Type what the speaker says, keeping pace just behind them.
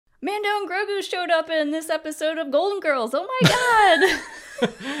Mando and Grogu showed up in this episode of Golden Girls. Oh my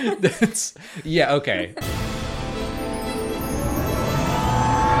god. Yeah, okay.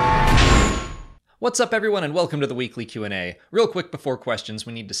 What's up, everyone, and welcome to the weekly Q&A. Real quick before questions,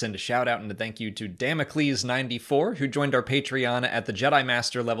 we need to send a shout out and a thank you to Damocles94, who joined our Patreon at the Jedi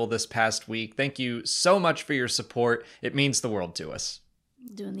Master level this past week. Thank you so much for your support. It means the world to us.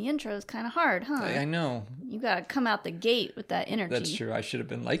 Doing the intro is kind of hard, huh? I know. You gotta come out the gate with that energy. That's true. I should have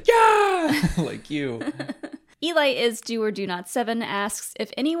been like, yeah! Like you. Eli is Do or Do Not 7 asks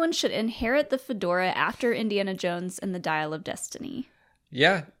if anyone should inherit the fedora after Indiana Jones and the Dial of Destiny.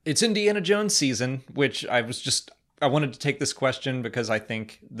 Yeah, it's Indiana Jones season, which I wanted to take this question because I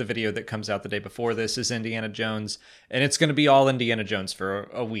think the video that comes out the day before this is Indiana Jones, and it's going to be all Indiana Jones for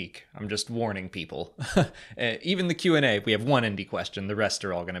a week. I'm just warning people. Even the Q&A, we have one Indy question. The rest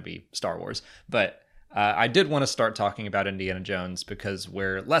are all going to be Star Wars. But I did want to start talking about Indiana Jones because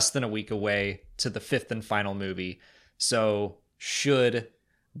we're less than a week away to the fifth and final movie. So should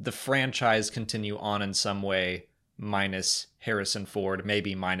the franchise continue on in some way, minus Harrison Ford,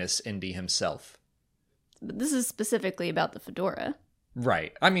 maybe minus Indy himself? But this is specifically about the fedora.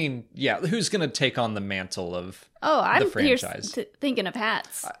 Right. I mean, yeah, who's going to take on the mantle of I'm the franchise? Thinking of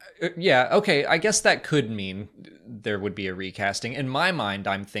hats. Yeah, okay, I guess that could mean there would be a recasting. In my mind,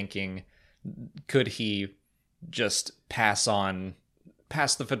 I'm thinking, could he just pass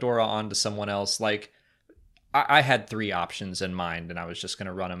the fedora on to someone else? Like, I had three options in mind, and I was just going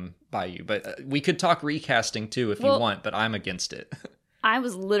to run them by you. But we could talk recasting, too, if you want, but I'm against it. I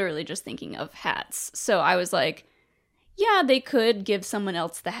was literally just thinking of hats. So I was like, yeah, they could give someone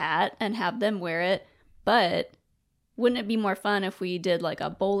else the hat and have them wear it, but wouldn't it be more fun if we did like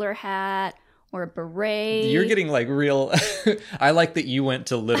a bowler hat or a beret? You're getting like real... I like that you went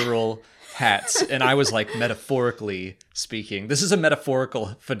to literal hats, and I was like metaphorically speaking. This is a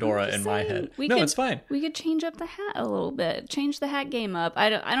metaphorical fedora in my head. It's fine. We could change up the hat a little bit. Change the hat game up. I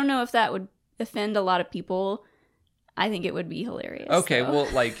don't know if that would offend a lot of people. I think it would be hilarious. Okay, though. well,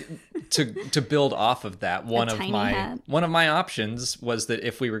 like to build off of that, one of my options was that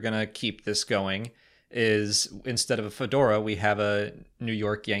if we were gonna keep this going, is instead of a fedora, we have a New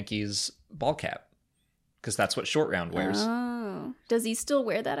York Yankees ball cap, because that's what Short Round wears. Oh, does he still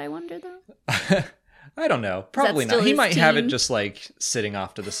wear that? I wonder though. I don't know. Probably not. He might have it just like sitting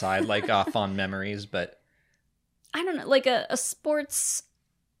off to the side, like off on memories, but I don't know. Like a sports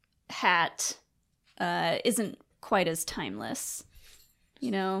hat isn't quite as timeless, you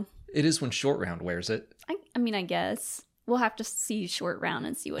know? It is when Short Round wears it. I mean, I guess. We'll have to see Short Round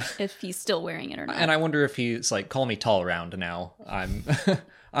and see if he's still wearing it or not. And I wonder if he's like, call me Tall Round now. I'm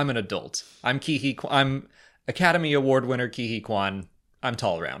I'm an adult. I'm Academy Award winner Ke-Huy Quan. I'm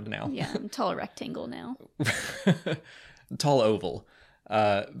Tall Round now. Yeah, I'm Tall Rectangle now. Tall Oval.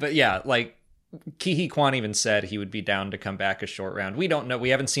 But yeah, like Ke-Huy Quan even said he would be down to come back as Short Round. We don't know. We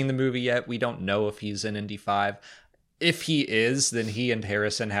haven't seen the movie yet. We don't know if he's in Indy 5. If he is, then he and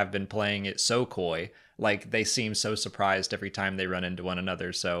Harrison have been playing it so coy. Like, they seem so surprised every time they run into one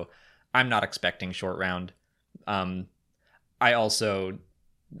another. So I'm not expecting Short Round. I also,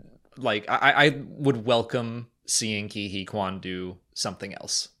 like, I would welcome seeing Ke-Huy Quan do something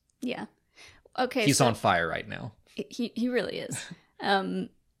else. Yeah. Okay. He's on fire right now. He really is. The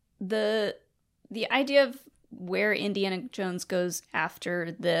idea of where Indiana Jones goes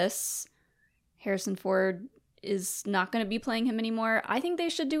after this, Harrison Ford is not going to be playing him anymore. I think they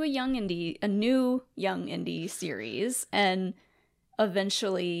should do a new Young Indy series, and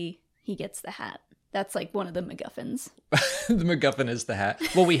eventually he gets the hat. That's like one of the MacGuffins. The MacGuffin is the hat.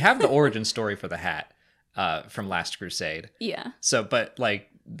 Well, we have the origin story for the hat from Last Crusade. Yeah. So, but like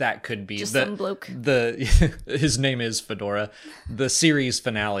that could be just some bloke. His name is Fedora. The series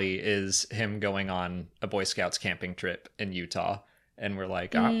finale is him going on a Boy Scouts camping trip in Utah, and we're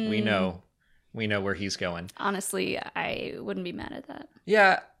like, we know where he's going. Honestly, I wouldn't be mad at that.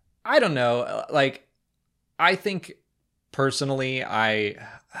 Yeah, I don't know. Like, I think personally, I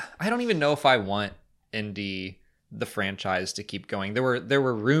don't even know if I want the franchise to keep going. There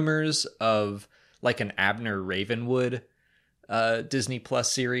were rumors of like an Abner Ravenwood Disney Plus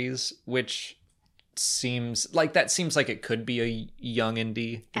series, which seems like it could be a young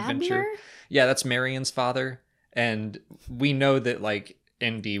Indy adventure. Abner? Yeah, that's Marion's father, and we know that like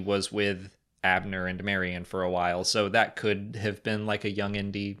Indy was with Abner and Marion for a while, so that could have been like a young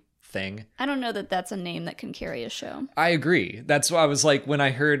Indy thing. I don't know that that's a name that can carry a show. I agree. That's why I was like, when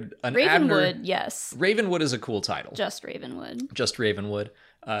I heard an Ravenwood, Abner, yes. Ravenwood is a cool title. Just Ravenwood. Just Ravenwood.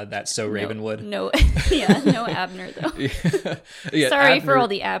 That's so Ravenwood. No, yeah, no Abner though. Yeah, Sorry Abner, for all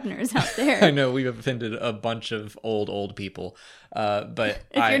the Abners out there. I know we've offended a bunch of old people, but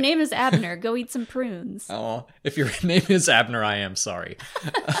If your name is Abner, go eat some prunes. Oh, if your name is Abner, I am sorry.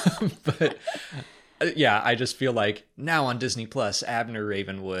 But yeah, I just feel like now on Disney Plus, Abner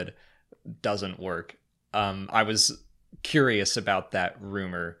Ravenwood doesn't work. I was curious about that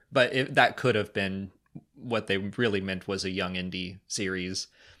rumor, but that could have been what they really meant was a young indie series.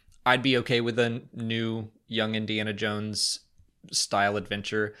 I'd be okay with a new young Indiana Jones style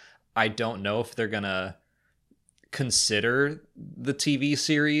adventure. I don't know if they're gonna consider the TV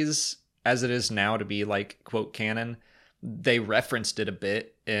series as it is now to be like quote canon. They referenced it a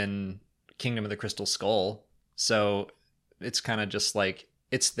bit in Kingdom of the Crystal Skull, so it's kind of just like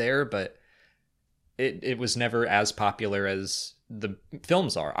it's there, but it was never as popular as the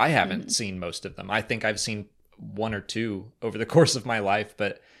films are. I haven't seen most of them. I think I've seen one or two over the course of my life,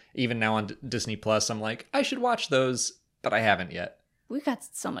 but even now on Disney Plus, I'm like, I should watch those, but I haven't yet. We've got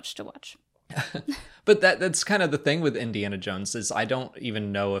so much to watch. But that's kind of the thing with Indiana Jones is I don't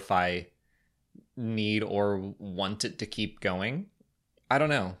even know if I need or want it to keep going. I don't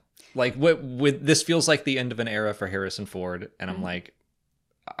know. Like with this feels like the end of an era for Harrison Ford, and I'm like,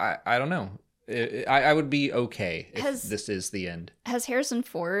 I don't know. I would be okay if this is the end. Has Harrison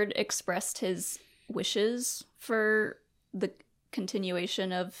Ford expressed his wishes for the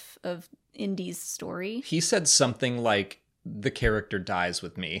continuation of Indy's story? He said something like, the character dies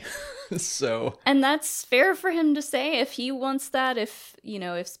with me. So, and that's fair for him to say if he wants that. If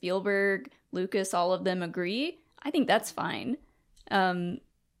Spielberg, Lucas, all of them agree, I think that's fine. But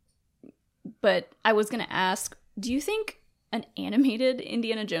I was going to ask, do you think an animated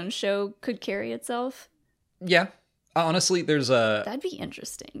Indiana Jones show could carry itself? Yeah. Honestly, that'd be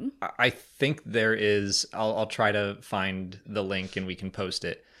interesting. I think there is. I'll try to find the link and we can post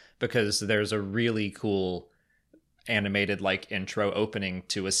it, because there's a really cool animated like intro opening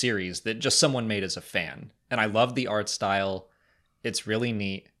to a series that just someone made as a fan, and I love the art style. It's really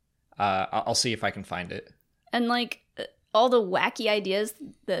neat. I'll see if I can find it. And like all the wacky ideas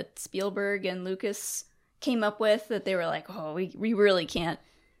that Spielberg and Lucas came up with, that they were like, oh, we really can't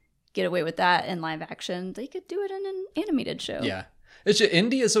get away with that in live action. They could do it in an animated show. Yeah, it's just,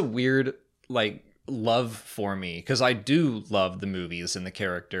 Indy is a weird like love for me, because I do love the movies and the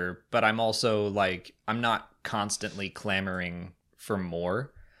character, but I'm also like, I'm not constantly clamoring for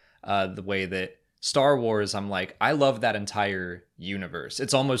more. The way that Star Wars, I'm like, I love that entire universe.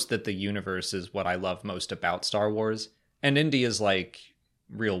 It's almost that the universe is what I love most about Star Wars, and Indy is like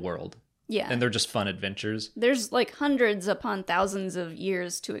real world. Yeah. And they're just fun adventures. There's like hundreds upon thousands of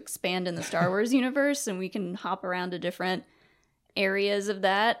years to expand in the Star Wars universe, and we can hop around to different areas of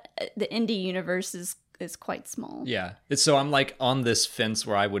that. The Indy universe is quite small. Yeah. So I'm like on this fence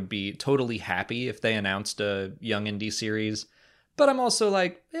where I would be totally happy if they announced a young Indy series, but I'm also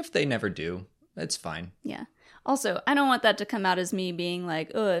like, if they never do, it's fine. Yeah. Also, I don't want that to come out as me being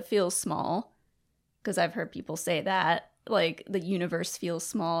like, oh, it feels small, because I've heard people say that. Like, the universe feels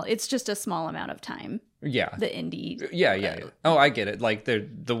small. It's just a small amount of time. Yeah. The Indy. Yeah. Oh, I get it. Like,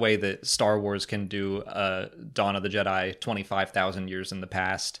 the way that Star Wars can do Dawn of the Jedi 25,000 years in the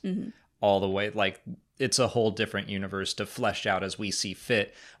past, all the way, like, it's a whole different universe to flesh out as we see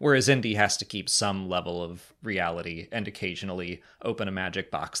fit, whereas Indy has to keep some level of reality and occasionally open a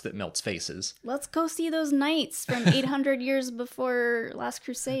magic box that melts faces. Let's go see those knights from 800 years before Last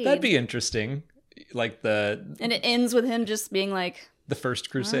Crusade. That'd be interesting. And it ends with him just being like, the First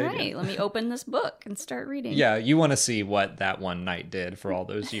Crusade. All right, let me open this book and start reading. Yeah, you want to see what that one knight did for all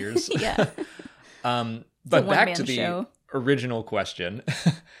those years. Yeah. But back to the original question.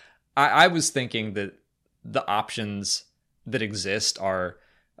 I was thinking that the options that exist are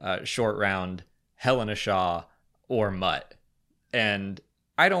Short Round, Helena Shaw, or Mutt. And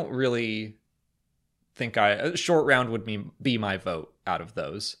I don't really think Short Round would be my vote out of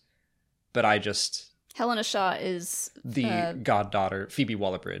those. But I just... Helena Shaw is... the goddaughter, Phoebe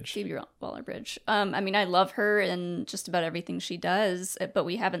Waller-Bridge. Phoebe Waller-Bridge. I mean, I love her and just about everything she does, but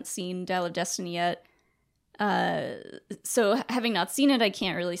we haven't seen Dial of Destiny yet. So having not seen it, I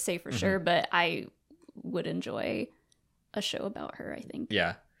can't really say for sure, but I would enjoy a show about her, I think.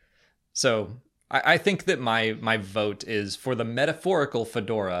 Yeah. So I think that my vote is for the metaphorical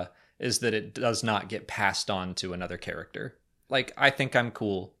fedora is that it does not get passed on to another character. Like, I think I'm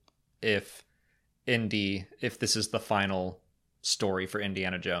cool if this is the final story for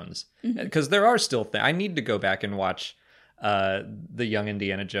Indiana Jones, because there are still things I need to go back and watch the young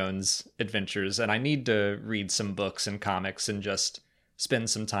Indiana Jones adventures, and I need to read some books and comics and just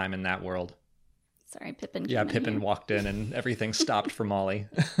spend some time in that world. Sorry, Pippin. Yeah, Pippin walked in and everything stopped for Molly.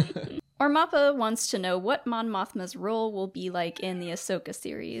 Ormappa wants to know what Mon Mothma's role will be like in the Ahsoka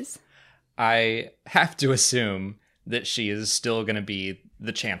series. I have to assume that she is still going to be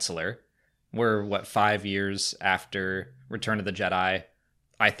the Chancellor. We're, 5 years after Return of the Jedi.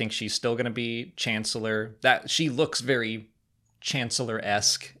 I think she's still going to be Chancellor. That she looks very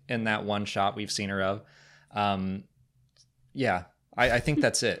Chancellor-esque in that one shot we've seen her of. Yeah, I think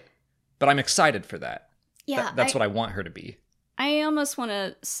that's it. But I'm excited for that. Yeah, that's what I want her to be. I almost want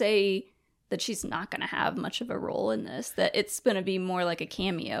to say that she's not going to have much of a role in this, that it's going to be more like a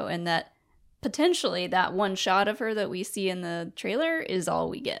cameo, and that potentially that one shot of her that we see in the trailer is all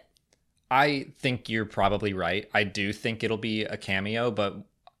we get. I think you're probably right. I do think it'll be a cameo, but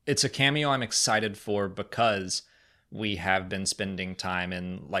it's a cameo I'm excited for because we have been spending time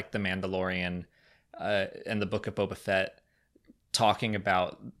in like The Mandalorian and the Book of Boba Fett talking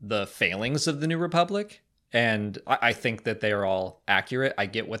about the failings of the New Republic. And I think that they are all accurate. I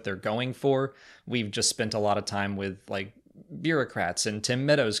get what they're going for. We've just spent a lot of time with like bureaucrats and Tim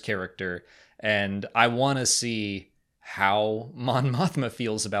Meadows' character. And I want to see how Mon Mothma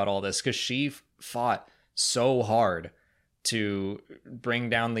feels about all this, because she fought so hard to bring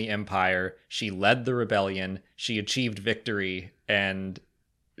down the Empire. She led the rebellion. She achieved victory. And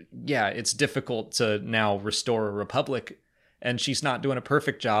yeah, it's difficult to now restore a republic. And she's not doing a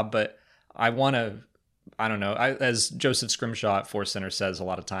perfect job, but I want to, I don't know, as Joseph Scrimshaw at Force Center says a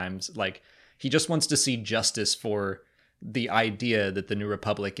lot of times, like, he just wants to see justice for the idea that the New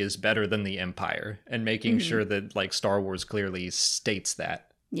Republic is better than the Empire, and making sure that, like, Star Wars clearly states that.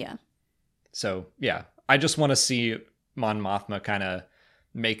 Yeah. So, yeah, I just want to see Mon Mothma kind of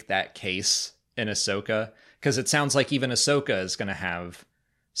make that case in Ahsoka, because it sounds like even Ahsoka is going to have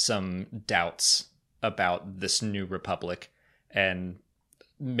some doubts about this New Republic. And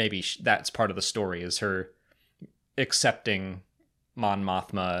maybe that's part of the story, is her accepting Mon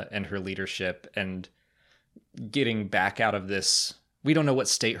Mothma and her leadership and getting back out of this. We don't know what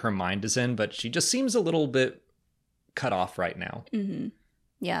state her mind is in, but she just seems a little bit cut off right now. Mm-hmm.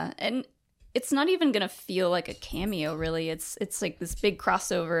 Yeah, and it's not even going to feel like a cameo, really. It's like this big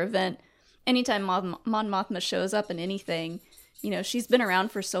crossover event. Anytime Mon Mothma shows up in anything, she's been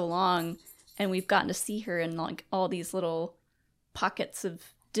around for so long, and we've gotten to see her in like all these little pockets of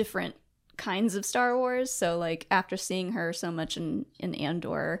different kinds of Star Wars. So like after seeing her so much in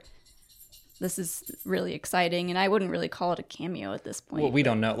Andor, this is really exciting, and I wouldn't really call it a cameo at this point. Well, we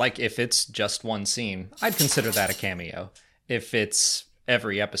don't know. Like, if it's just one scene, I'd consider that a cameo. If it's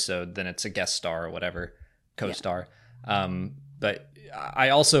every episode, then it's a guest star or whatever, co-star. Yeah. But I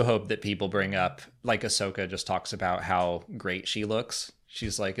also hope that people bring up, like Ahsoka just talks about how great she looks.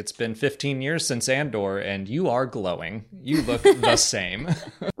 She's like, it's been 15 years since Andor, and you are glowing. You look the same.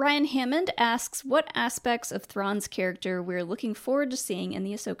 Ryan Hammond asks what aspects of Thrawn's character we're looking forward to seeing in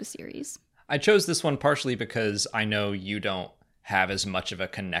the Ahsoka series. I chose this one partially because I know you don't have as much of a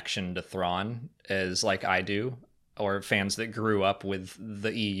connection to Thrawn as like I do, or fans that grew up with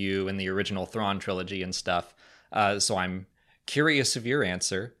the EU and the original Thrawn trilogy and stuff. So I'm curious of your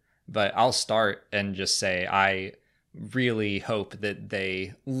answer, but I'll start and just say I really hope that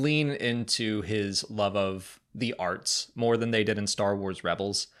they lean into his love of the arts more than they did in Star Wars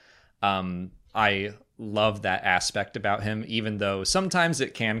Rebels. I love that aspect about him, even though sometimes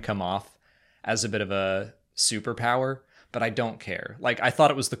it can come off as a bit of a superpower, but I don't care. Like, I thought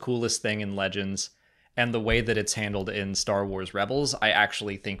it was the coolest thing in Legends, and the way that it's handled in Star Wars Rebels, I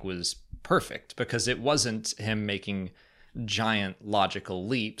actually think was perfect, because it wasn't him making giant logical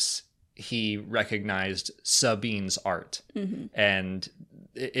leaps. He recognized Sabine's art. Mm-hmm. And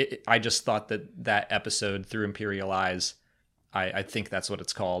I just thought that episode, Through Imperial Eyes, I think that's what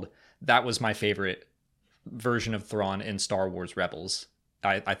it's called, that was my favorite version of Thrawn in Star Wars Rebels.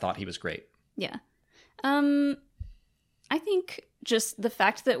 I thought he was great. Yeah. I think just the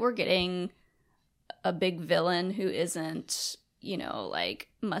fact that we're getting a big villain who isn't, like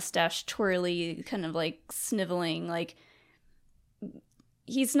mustache twirly, kind of like sniveling, like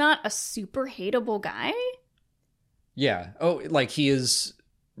he's not a super hateable guy. Yeah. Oh, like he is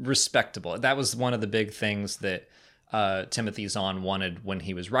respectable. That was one of the big things that Timothy Zahn wanted when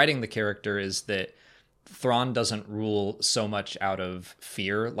he was writing the character, is that Thrawn doesn't rule so much out of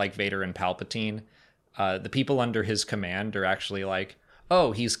fear like Vader and Palpatine. The people under his command are actually like,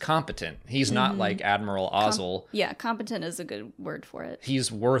 oh, he's competent. He's not like Admiral Ozzel. Competent is a good word for it.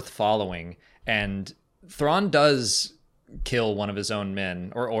 He's worth following. And Thrawn does kill one of his own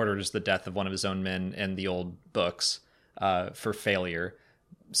men, or orders the death of one of his own men in the old books for failure.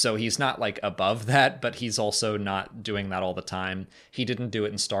 So he's not like above that, but he's also not doing that all the time. He didn't do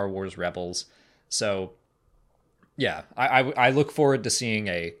it in Star Wars Rebels. So, yeah, I look forward to seeing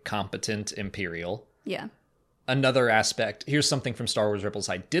a competent Imperial. Yeah. Another aspect, here's something from Star Wars Rebels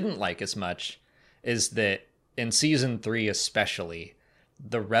I didn't like as much, is that in season 3 especially,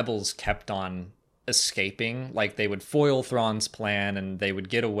 the Rebels kept on escaping. Like, they would foil Thrawn's plan and they would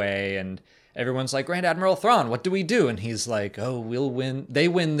get away, and everyone's like, Grand Admiral Thrawn, what do we do? And he's like, oh, we'll win. They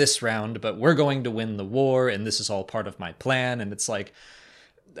win this round, but we're going to win the war, and this is all part of my plan. And it's like,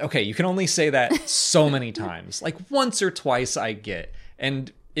 okay, you can only say that so many times. Like, once or twice I get.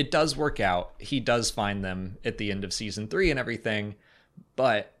 And it does work out. He does find them at the end of season 3 and everything,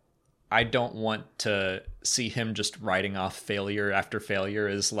 but I don't want to see him just writing off failure after failure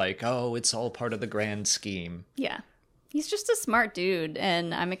as like, oh, it's all part of the grand scheme. Yeah. He's just a smart dude,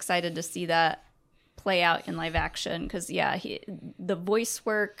 and I'm excited to see that play out in live action because, yeah, the voice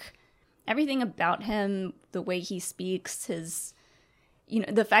work, everything about him, the way he speaks, his,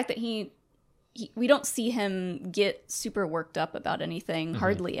 the fact that we don't see him get super worked up about anything,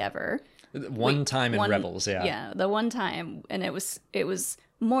 hardly ever. One time in Rebels, yeah. Yeah, the one time, and it was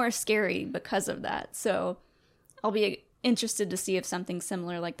more scary because of that. So I'll be interested to see if something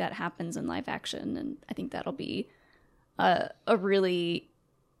similar like that happens in live action, and I think that'll be a really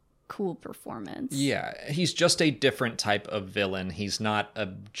cool performance. Yeah, he's just a different type of villain. He's not a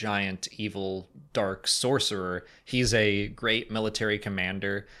giant, evil, dark sorcerer. He's a great military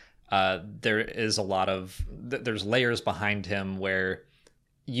commander. There is a lot of... There's layers behind him where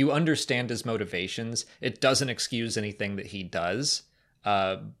you understand his motivations. It doesn't excuse anything that he does,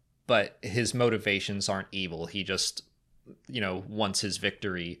 but his motivations aren't evil. He just, wants his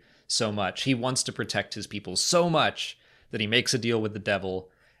victory so much. He wants to protect his people so much that he makes a deal with the devil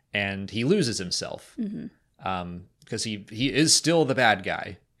and he loses himself. Because he is still the bad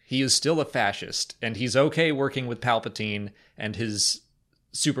guy. He is still a fascist, and he's okay working with Palpatine and his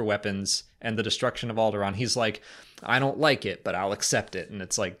super weapons and the destruction of Alderaan. He's like, I don't like it, but I'll accept it. And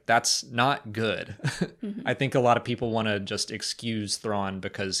it's like, that's not good. I think a lot of people want to just excuse Thrawn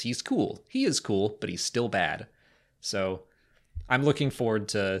because he's cool. He is cool, but he's still bad. So I'm looking forward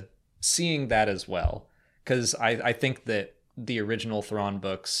to seeing that as well. Because I think that the original Thrawn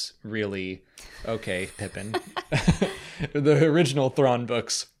books really... Okay, Pippin. The original Thrawn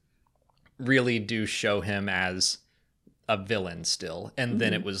books really do show him as a villain still. And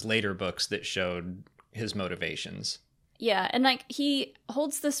then it was later books that showed his motivations. Yeah, and like he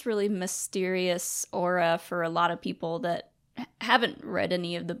holds this really mysterious aura for a lot of people that haven't read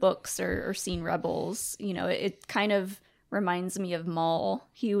any of the books or seen Rebels. It kind of reminds me of Maul.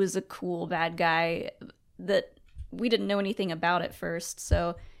 He was a cool bad guy that we didn't know anything about at first,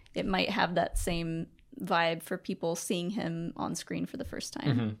 so it might have that same vibe for people seeing him on screen for the first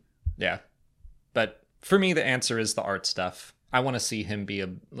time. Yeah. But for me, the answer is the art stuff. I want to see him be a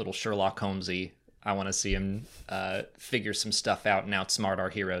little Sherlock Holmesy. I want to see him figure some stuff out and outsmart our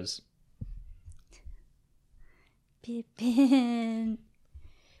heroes. Pippin.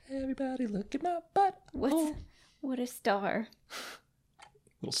 Everybody look at my butt. What a star.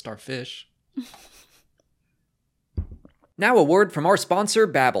 Little starfish. Now a word from our sponsor,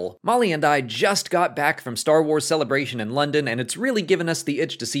 Babbel. Molly and I just got back from Star Wars Celebration in London, and it's really given us the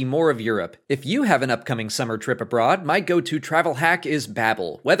itch to see more of Europe. If you have an upcoming summer trip abroad, my go-to travel hack is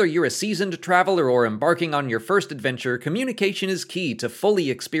Babbel. Whether you're a seasoned traveler or embarking on your first adventure, communication is key to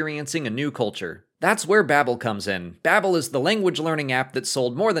fully experiencing a new culture. That's where Babbel comes in. Babbel is the language learning app that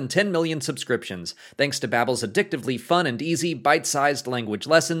sold more than 10 million subscriptions. Thanks to Babbel's addictively fun and easy, bite-sized language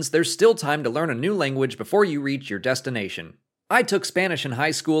lessons, there's still time to learn a new language before you reach your destination. I took Spanish in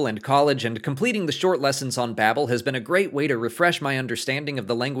high school and college, and completing the short lessons on Babbel has been a great way to refresh my understanding of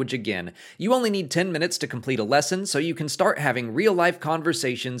the language again. You only need 10 minutes to complete a lesson, so you can start having real-life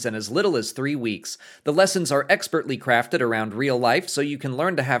conversations in as little as 3 weeks. The lessons are expertly crafted around real life, so you can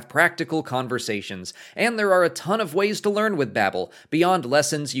learn to have practical conversations. And there are a ton of ways to learn with Babbel. Beyond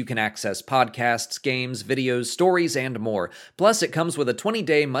lessons, you can access podcasts, games, videos, stories, and more. Plus, it comes with a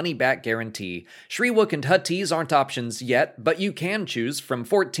 20-day money-back guarantee. Shriwook and Huttese aren't options yet, but you can choose from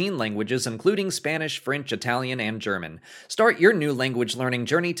 14 languages, including Spanish, French, Italian, and German. Start your new language learning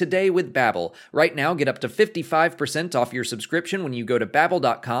journey today with Babbel. Right now, get up to 55% off your subscription when you go to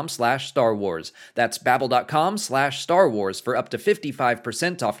babbel.com/Star Wars. That's babbel.com/Star Wars for up to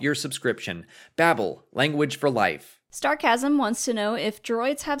 55% off your subscription. Babbel, language for life. Starchasm wants to know if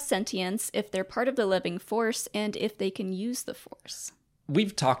droids have sentience, if they're part of the living force, and if they can use the force.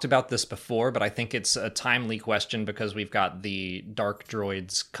 We've talked about this before, but I think it's a timely question because we've got the Dark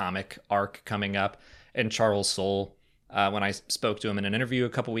Droids comic arc coming up. And Charles Soule, when I spoke to him in an interview a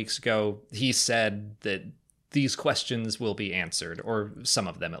couple weeks ago, he said that these questions will be answered, or some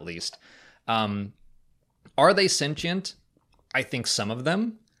of them at least. Are they sentient? I think some of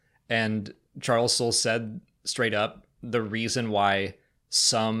them. And Charles Soule said straight up, the reason why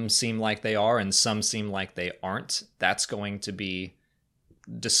some seem like they are and some seem like they aren't, that's going to be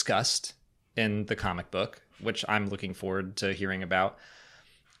discussed in the comic book, which I'm looking forward to hearing about.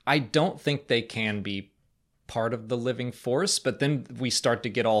 I don't think they can be part of the living force, but then we start to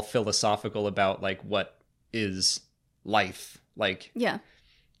get all philosophical about like what is life. Like, Yeah.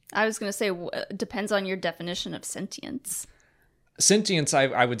 I was going to say, depends on your definition of sentience. Sentience,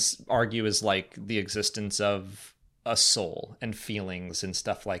 I would argue, is like the existence of a soul and feelings and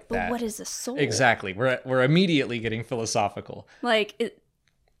stuff like But that. what is a soul? Exactly. We're immediately getting philosophical. Like,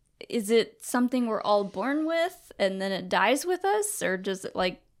 is it something we're all born with and then it dies with us? Or does it,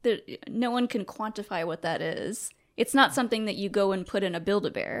 like, no one can quantify what that is? It's not something that you go and put in a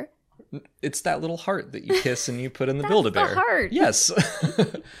Build-A-Bear. It's that little heart that you kiss and you put in the That's Build-A-Bear. the heart. Yes.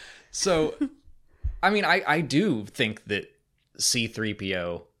 So, I mean, I do think that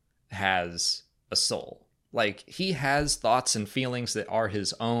C-3PO has a soul. Like, he has thoughts and feelings that are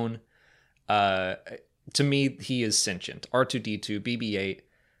his own. To me, he is sentient. R2-D2, BB-8,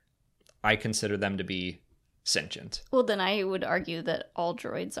 I consider them to be sentient. Well, then I would argue that all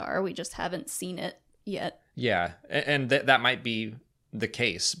droids are. We just haven't seen it yet. Yeah, and that might be the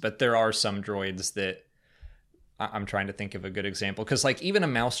case, but there are some droids that I'm trying to think of a good example, because like even a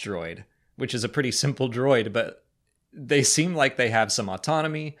mouse droid, which is a pretty simple droid, but they seem like they have some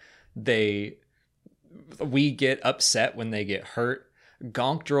autonomy. We get upset when they get hurt.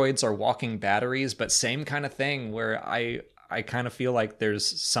 Gonk droids are walking batteries, but same kind of thing where I kind of feel like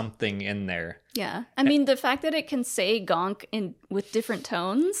there's something in there. Yeah. I mean, the fact that it can say gonk with different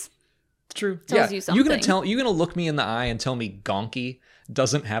tones. True. Tells you something. You gonna look me in the eye and tell me Gonky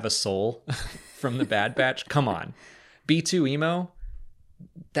doesn't have a soul from the Bad Batch? Come on. B2 Emo,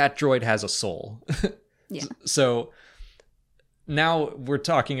 that droid has a soul. Yeah. So now we're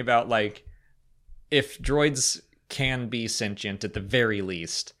talking about like if droids can be sentient at the very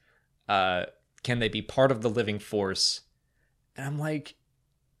least, can they be part of the living force? And I'm like,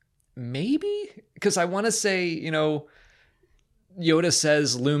 maybe? Because I want to say, Yoda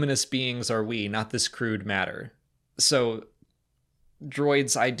says luminous beings are we, not this crude matter. So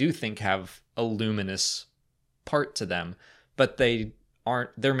droids, I do think, have a luminous part to them, but they're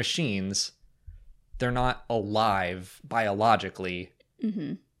machines. They're not alive biologically.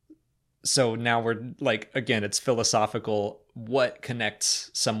 Mm-hmm. So now we're like, again, it's philosophical. What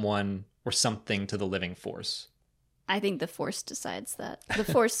connects someone or something to the living force? I think the Force decides that. The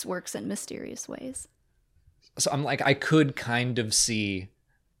Force works in mysterious ways. So I'm like, I could kind of see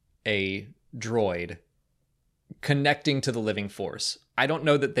a droid connecting to the living force. I don't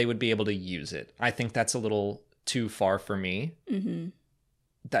know that they would be able to use it. I think that's a little too far for me. Mm-hmm.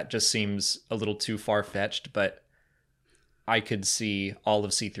 That just seems a little too far-fetched, but I could see all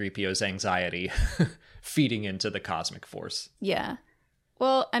of C-3PO's anxiety feeding into the cosmic force. Yeah.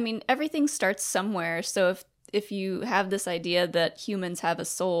 Well, I mean, everything starts somewhere. So if you have this idea that humans have a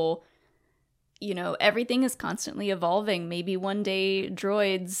soul, everything is constantly evolving. Maybe one day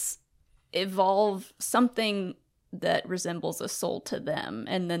droids evolve something that resembles a soul to them.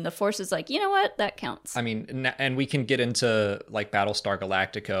 And then the Force is like, you know what? That counts. I mean, and we can get into like Battlestar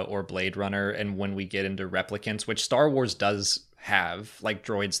Galactica or Blade Runner, and when we get into replicants, which Star Wars does have, like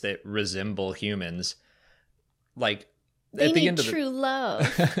droids that resemble humans, like they at the need end of true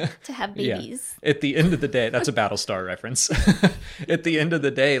love to have babies. Yeah. At the end of the day, that's a Battlestar reference. At the end of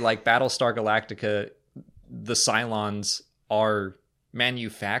the day, like Battlestar Galactica, the Cylons are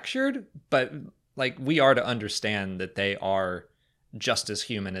manufactured, but like we are to understand that they are just as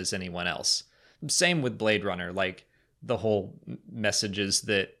human as anyone else. Same with Blade Runner. Like the whole message is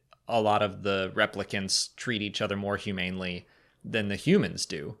that a lot of the replicants treat each other more humanely than the humans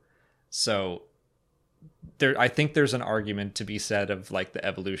do. So I think there's an argument to be said of like the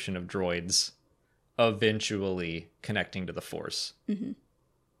evolution of droids eventually connecting to the Force. Mm-hmm.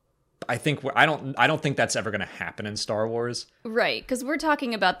 I don't think that's ever going to happen in Star Wars. Right, because we're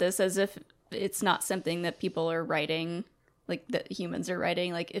talking about this as if it's not something that people are writing, like that humans are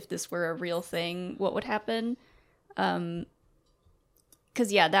writing. Like if this were a real thing, what would happen? Because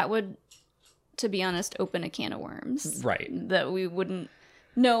that would, to be honest, open a can of worms. Right. That we wouldn't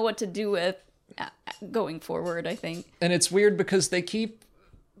know what to do with going forward, I think. And it's weird because they keep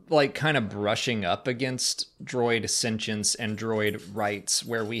like kind of brushing up against droid sentience and droid rights,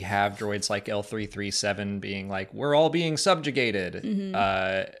 where we have droids like L337 being like, we're all being subjugated.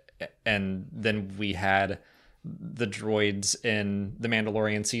 Mm-hmm. And then we had the droids in The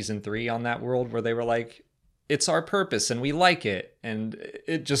Mandalorian season 3 on that world where they were like, it's our purpose and we like it. And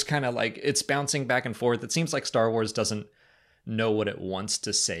it just kind of like, it's bouncing back and forth. It seems like Star Wars doesn't know what it wants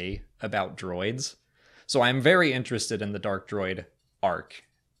to say about droids. So I'm very interested in the Dark Droid arc,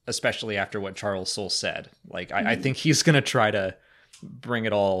 especially after what Charles Soule said. Like, I think he's going to try to bring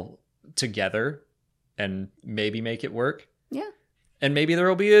it all together and maybe make it work. Yeah. And maybe there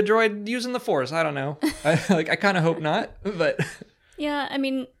will be a droid using the Force. I don't know. I kind of hope not, but... Yeah, I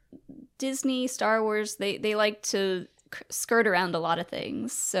mean, Disney, Star Wars, they like to skirt around a lot of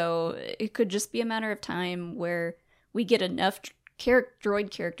things. So it could just be a matter of time where we get enough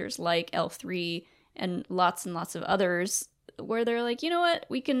droid characters like L3 and lots of others where they're like, you know what,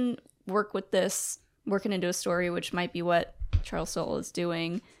 we can work with this, working into a story, which might be what Charles Soule is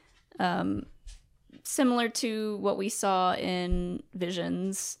doing. Similar to what we saw in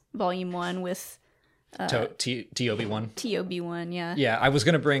Visions Volume 1 with TOB1. TOB1, yeah. Yeah, I was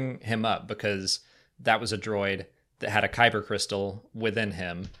going to bring him up because that was a droid that had a Kyber crystal within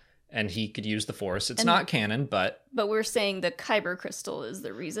him, and he could use the Force. It's not canon, but... But we're saying the Kyber crystal is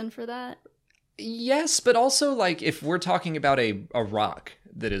the reason for that? Yes, but also, like, if we're talking about a rock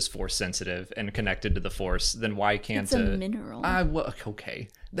that is Force sensitive and connected to the Force, then why can't it's a mineral. Okay.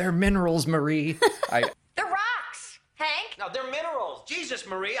 They're minerals, Marie. They're rocks, Hank. No, they're minerals. Jesus,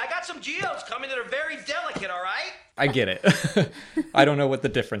 Marie, I got some geodes coming that are very delicate, all right? I get it. I don't know what the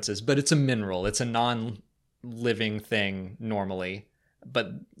difference is, but it's a mineral. It's a non-living thing normally,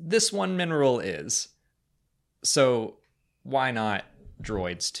 but this one mineral is. So why not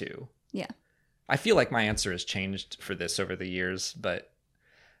droids too? Yeah. I feel like my answer has changed for this over the years, but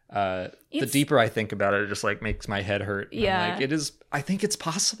the deeper I think about it, it just like makes my head hurt. Yeah. Like, I think it's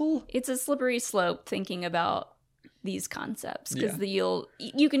possible. It's a slippery slope thinking about these concepts because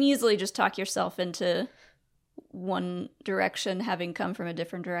you can easily just talk yourself into one direction having come from a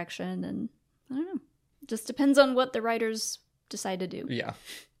different direction, and I don't know. It just depends on what the writers decide to do. Yeah.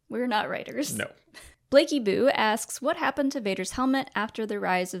 We're not writers. No. Blakey Boo asks, what happened to Vader's helmet after the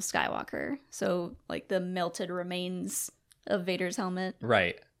rise of Skywalker? So, like, the melted remains of Vader's helmet.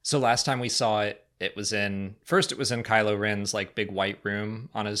 Right. So last time we saw it, it was in Kylo Ren's, like, big white room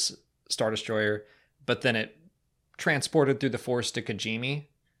on his Star Destroyer, but then it transported through the Force to Kijimi,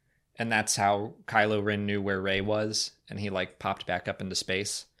 and that's how Kylo Ren knew where Rey was, and he, like, popped back up into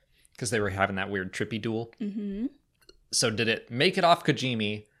space, because they were having that weird trippy duel. Mm-hmm. So did it make it off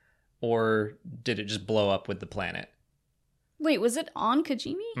Kijimi, or did it just blow up with the planet? Wait, was it on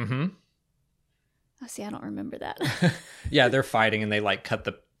Kijimi? Mm-hmm. Oh, see, I don't remember that. Yeah, they're fighting, and they, like, cut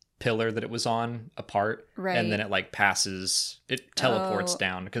the pillar that it was on apart. Right. And then it, like, teleports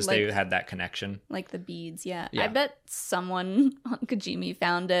down, because like, they had that connection. Like the beads, yeah. Yeah. I bet someone on Kijimi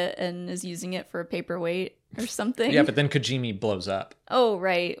found it and is using it for a paperweight or something. Yeah, but then Kijimi blows up. Oh,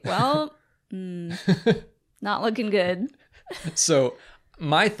 right. Well, not looking good. So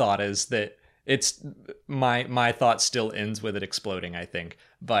my thought is that it's my thought still ends with it exploding, I think.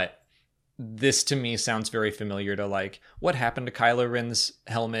 But this to me sounds very familiar to, like, what happened to Kylo Ren's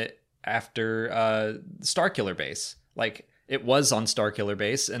helmet after Starkiller Base. Like, it was on Starkiller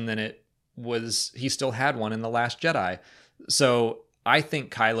Base, and then he still had one in The Last Jedi. So I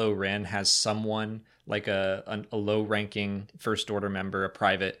think Kylo Ren has someone, like a low-ranking First Order member, a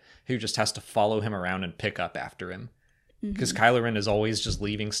private, who just has to follow him around and pick up after him. Because Kylo Ren is always just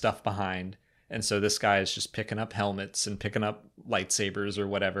leaving stuff behind. And so this guy is just picking up helmets and picking up lightsabers or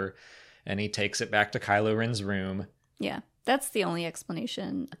whatever. And he takes it back to Kylo Ren's room. Yeah, that's the only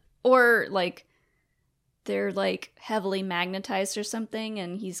explanation. Or, like, they're, like, heavily magnetized or something,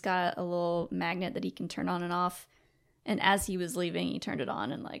 and he's got a little magnet that he can turn on and off. And as he was leaving, he turned it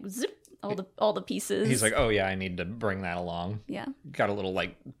on and, like, zip, all the pieces. He's like, oh yeah, I need to bring that along. Yeah. Got a little,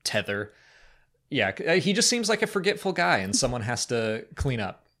 like, tether. Yeah, he just seems like a forgetful guy, and someone has to clean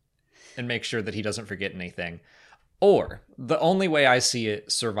up and make sure that he doesn't forget anything. Or, the only way I see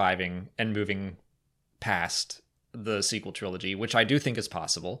it surviving and moving past the sequel trilogy, which I do think is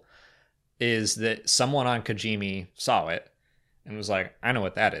possible, is that someone on Kijimi saw it and was like, I know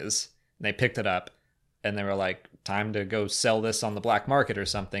what that is. And they picked it up, and they were like, time to go sell this on the black market or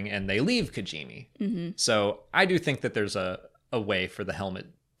something, and they leave Kijimi. Mm-hmm. So I do think that there's a way for the helmet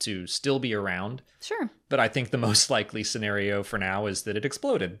to still be around. Sure. But I think the most likely scenario for now is that it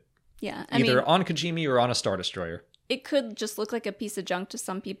exploded. Yeah. Either on Kijimi or on a Star Destroyer. It could just look like a piece of junk to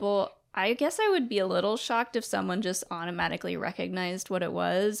some people. I guess I would be a little shocked if someone just automatically recognized what it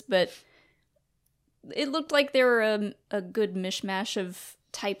was, but it looked like there were a good mishmash of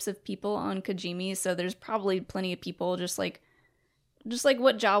types of people on Kijimi, so there's probably plenty of people just like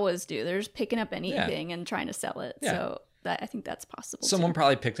what Jawas do. They're just picking up anything and trying to sell it. Yeah. So I think that's possible. Someone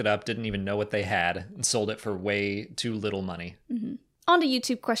probably picked it up, didn't even know what they had, and sold it for way too little money. On to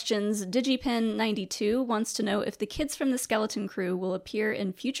YouTube questions. DigiPen92 wants to know if the kids from the Skeleton Crew will appear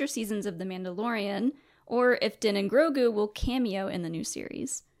in future seasons of The Mandalorian, or if Din and Grogu will cameo in the new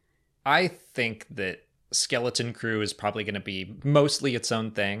series. I think that Skeleton Crew is probably going to be mostly its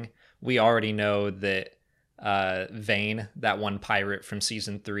own thing. We already know that Vane, that one pirate from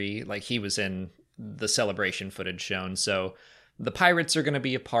season 3, like he was in the celebration footage shown. So the pirates are going to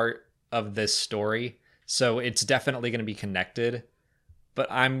be a part of this story. So it's definitely going to be connected. But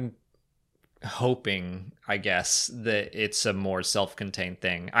I'm hoping, I guess, that it's a more self-contained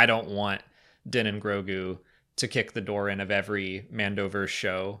thing. I don't want Din and Grogu to kick the door in of every Mandoverse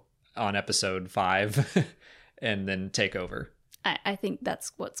show on episode 5 and then take over. I think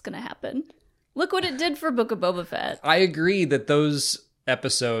that's what's going to happen. Look what it did for Book of Boba Fett. I agree that those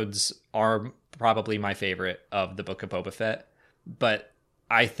episodes are probably my favorite of the Book of Boba Fett, but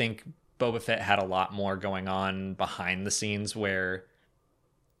I think Boba Fett had a lot more going on behind the scenes where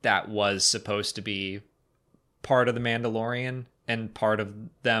that was supposed to be part of the Mandalorian and part of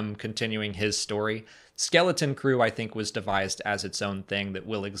them continuing his story. Skeleton Crew, I think, was devised as its own thing that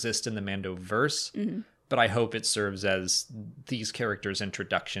will exist in the Mandoverse, but I hope it serves as these characters'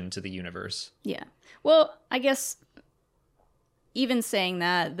 introduction to the universe. Yeah. Well, I guess even saying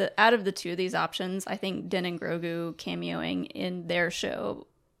that, out of the two of these options, I think Din and Grogu cameoing in their show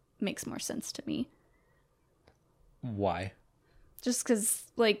makes more sense to me. Why? Just because,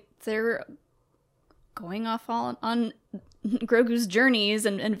 like, they're going off on Grogu's journeys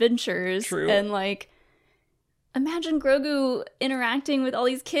and adventures. True. And, like, imagine Grogu interacting with all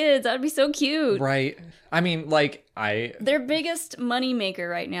these kids. That would be so cute. Right. I mean, like, Their biggest moneymaker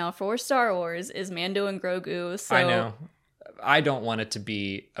right now for Star Wars is Mando and Grogu. So I know. I don't want it to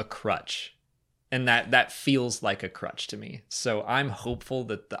be a crutch. And that feels like a crutch to me. So I'm hopeful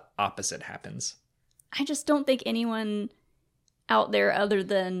that the opposite happens. I just don't think anyone out there other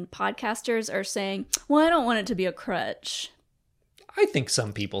than podcasters are saying, well, I don't want it to be a crutch. I think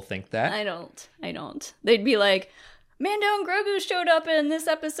some people think that. I don't. They'd be like, Mando and Grogu showed up in this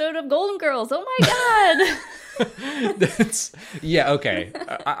episode of Golden Girls. Oh my god. Yeah, okay.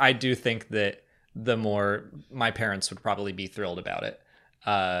 I do think that the more my parents would probably be thrilled about it.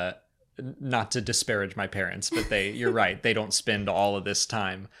 Not to disparage my parents, but you're right. They don't spend all of this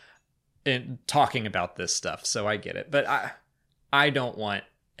time in talking about this stuff. So I get it. But I don't want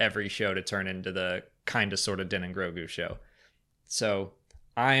every show to turn into the kind of sort of Din and Grogu show. So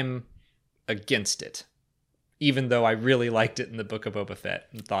I'm against it, even though I really liked it in the Book of Boba Fett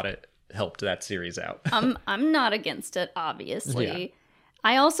and thought it helped that series out. I'm not against it, obviously. Yeah.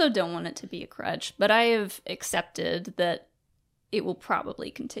 I also don't want it to be a crutch, but I have accepted that it will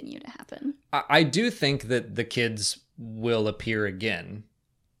probably continue to happen. I do think that the kids will appear again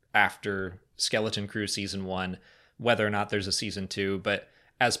after Skeleton Crew Season 1, whether or not there's a Season 2, but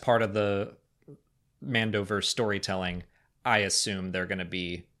as part of the Mandoverse storytelling, I assume they're going to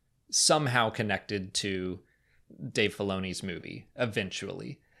be somehow connected to Dave Filoni's movie,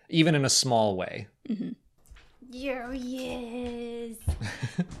 eventually, even in a small way. Mm-hmm. Yes.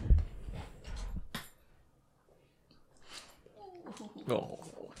 Oh.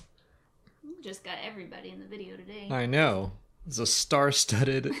 Just got everybody in the video today. I know. It's a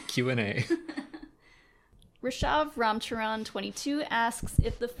star-studded Q&A. Rishav Ramcharan 22 asks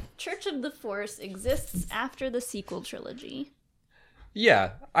if the Church of the Force exists after the sequel trilogy.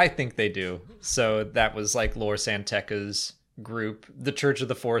 Yeah, I think they do. So that was like Lor Santeca's group. The Church of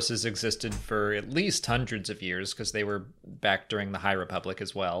the Force has existed for at least hundreds of years because they were back during the High Republic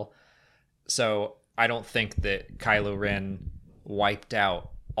as well. So I don't think that Kylo Ren wiped out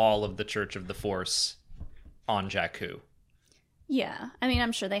all of the Church of the Force on Jakku. Yeah, I mean,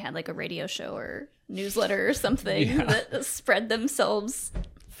 I'm sure they had like a radio show or newsletter or something that spread themselves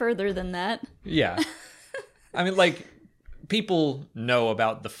further than that. Yeah. I mean, like, people know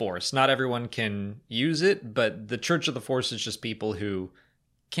about the Force. Not everyone can use it, but the Church of the Force is just people who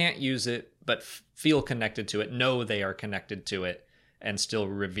can't use it, but feel connected to it, know they are connected to it, and still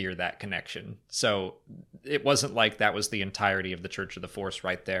revere that connection. So it wasn't like that was the entirety of the Church of the Force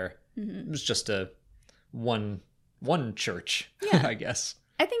right there. Mm-hmm. It was just a one church, yeah. I guess.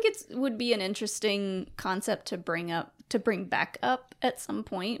 I think it would be an interesting concept to bring back up at some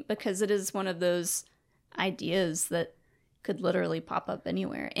point, because it is one of those ideas that could literally pop up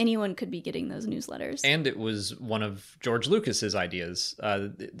anywhere. Anyone could be getting those newsletters. And it was one of George Lucas's ideas.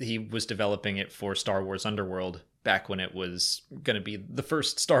 He was developing it for Star Wars Underworld back when it was going to be the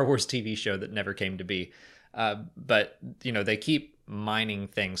first Star Wars TV show that never came to be. But, you know, they keep mining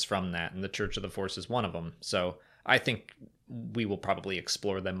things from that, and the Church of the Force is one of them. So I think we will probably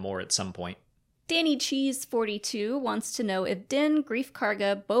explore them more at some point. Danny Cheese 42 wants to know if Din, Grief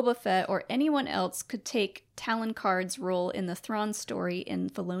Karga, Boba Fett, or anyone else could take Talon Karrde's role in the Thrawn story in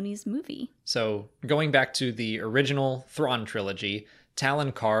Filoni's movie. So going back to the original Thrawn trilogy,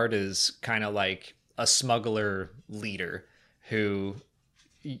 Talon Karrde is kind of like a smuggler leader who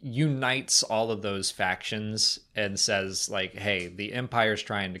unites all of those factions and says like, hey, the Empire's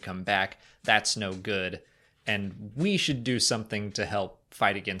trying to come back. That's no good. And we should do something to help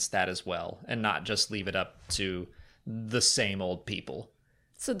fight against that as well, and not just leave it up to the same old people.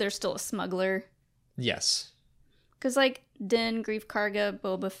 So they're still a smuggler? Yes. Because, like, Din, Grief Karga,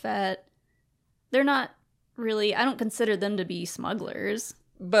 Boba Fett, they're not really... I don't consider them to be smugglers.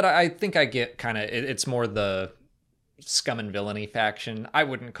 But I think I get kind of... It's more the scum and villainy faction. I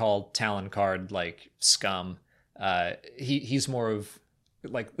wouldn't call Talon Karrde, like, scum. He's more of,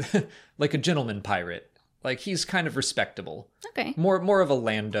 like, like a gentleman pirate. Like, he's kind of respectable. Okay. More of a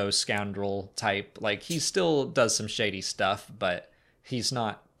Lando scoundrel type. Like, he still does some shady stuff, but he's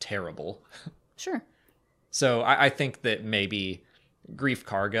not terrible. Sure. So I think that maybe Grief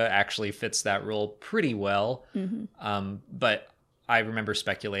Karga actually fits that role pretty well. Mm-hmm. But I remember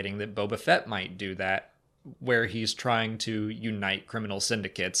speculating that Boba Fett might do that, where he's trying to unite criminal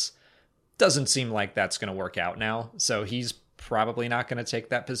syndicates. Doesn't seem like that's going to work out now. So he's probably not going to take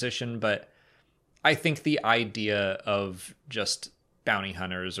that position, but I think the idea of just bounty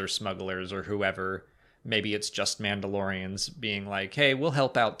hunters or smugglers or whoever, maybe it's just Mandalorians being like, hey, we'll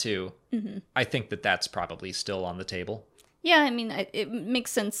help out too. Mm-hmm. I think that that's probably still on the table. Yeah, I mean, it makes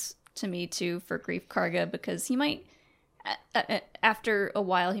sense to me too for Grief Karga, because he might, after a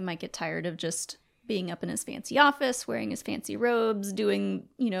while, he might get tired of just being up in his fancy office, wearing his fancy robes, doing,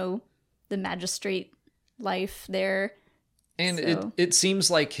 the magistrate life there. And so. it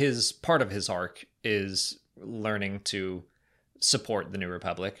seems like part of his arc is learning to support the New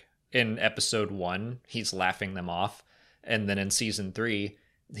Republic. In episode 1, he's laughing them off. And then in season 3,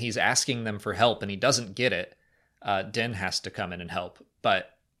 he's asking them for help and he doesn't get it. Din has to come in and help.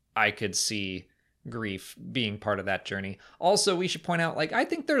 But I could see Grief being part of that journey. Also, we should point out, like, I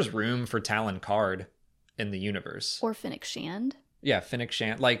think there's room for Talon Karrde in the universe. Or Fennec Shand. Yeah, Fennec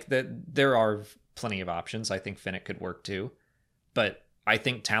Shand. Like, there are plenty of options. I think Fennec could work too. But I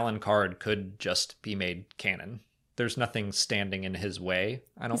think Talon Karrde could just be made canon. There's nothing standing in his way,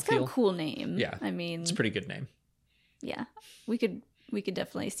 I don't feel. It's got a cool name. Yeah. I mean... It's a pretty good name. Yeah. We could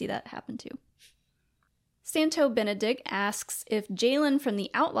definitely see that happen too. Santo Benedict asks if Jalen from the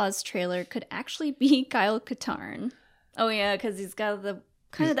Outlaws trailer could actually be Kyle Katarn. Oh yeah, because he's got the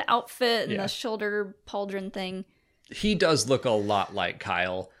kind of the outfit and the shoulder pauldron thing. He does look a lot like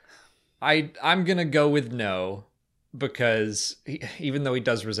Kyle. I'm going to go with no. Because even though he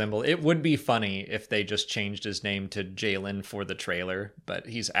does resemble, it would be funny if they just changed his name to Jalen for the trailer, but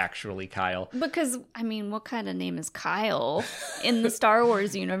he's actually Kyle. Because, I mean, what kind of name is Kyle in the Star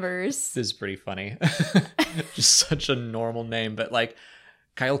Wars universe? This is pretty funny. Just such a normal name, but like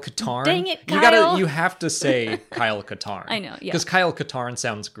Kyle Katarn. Dang it, Kyle. You have to say Kyle Katarn. I know, yeah. Because Kyle Katarn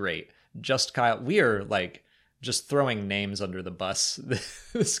sounds great. Just Kyle. We are like just throwing names under the bus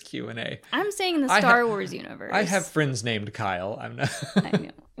this Q&A. I'm saying in the Star Wars universe. I have friends named Kyle. I'm not. I know.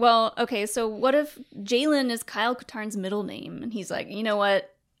 Well, okay, so what if Jalen is Kyle Katarn's middle name? And he's like, you know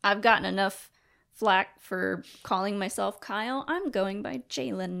what? I've gotten enough flack for calling myself Kyle. I'm going by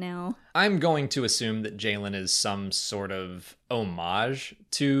Jalen now. I'm going to assume that Jalen is some sort of homage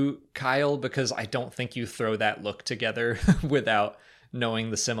to Kyle, because I don't think you throw that look together without knowing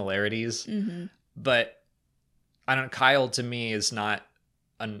the similarities. Mm-hmm. But Kyle to me is not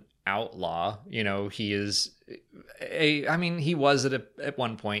an outlaw. He is he was at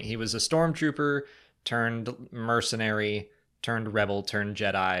one point, he was a stormtrooper turned mercenary, turned rebel, turned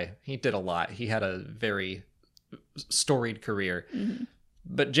Jedi. He did a lot. He had a very storied career. Mm-hmm.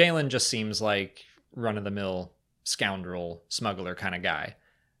 But Jalen just seems like run-of-the-mill scoundrel, smuggler kind of guy.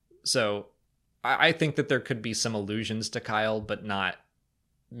 So I think that there could be some allusions to Kyle, but not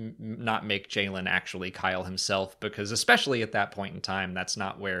make Jalen actually Kyle himself, because especially at that point in time, that's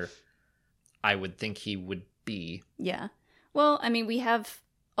not where I would think he would be. Yeah. Well, I mean, we have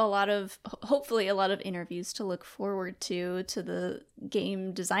hopefully a lot of interviews to look forward to the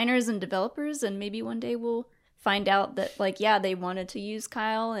game designers and developers, and maybe one day we'll find out that, like, yeah, they wanted to use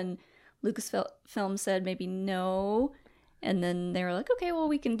Kyle, and Lucasfilm said maybe no, and then they were like, okay, well,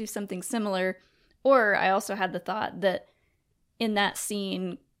 we can do something similar. Or I also had the thought that in that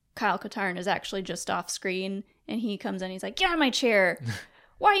scene, Kyle Katarn is actually just off screen, and he comes in, he's like, get out of my chair.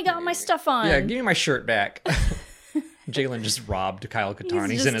 Why you got all my stuff on? Yeah, give me my shirt back. Jalen just robbed Kyle Katarn.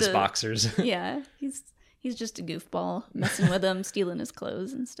 He's in his boxers. Yeah, he's He's just a goofball, messing with him, stealing his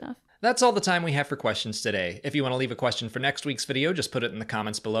clothes and stuff. That's all the time we have for questions today. If you want to leave a question for next week's video, just put it in the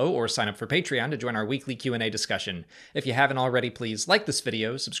comments below or sign up for Patreon to join our weekly Q&A discussion. If you haven't already, please like this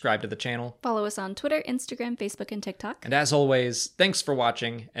video, subscribe to the channel. Follow us on Twitter, Instagram, Facebook, and TikTok. And as always, thanks for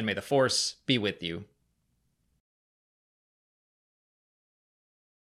watching, and may the Force be with you.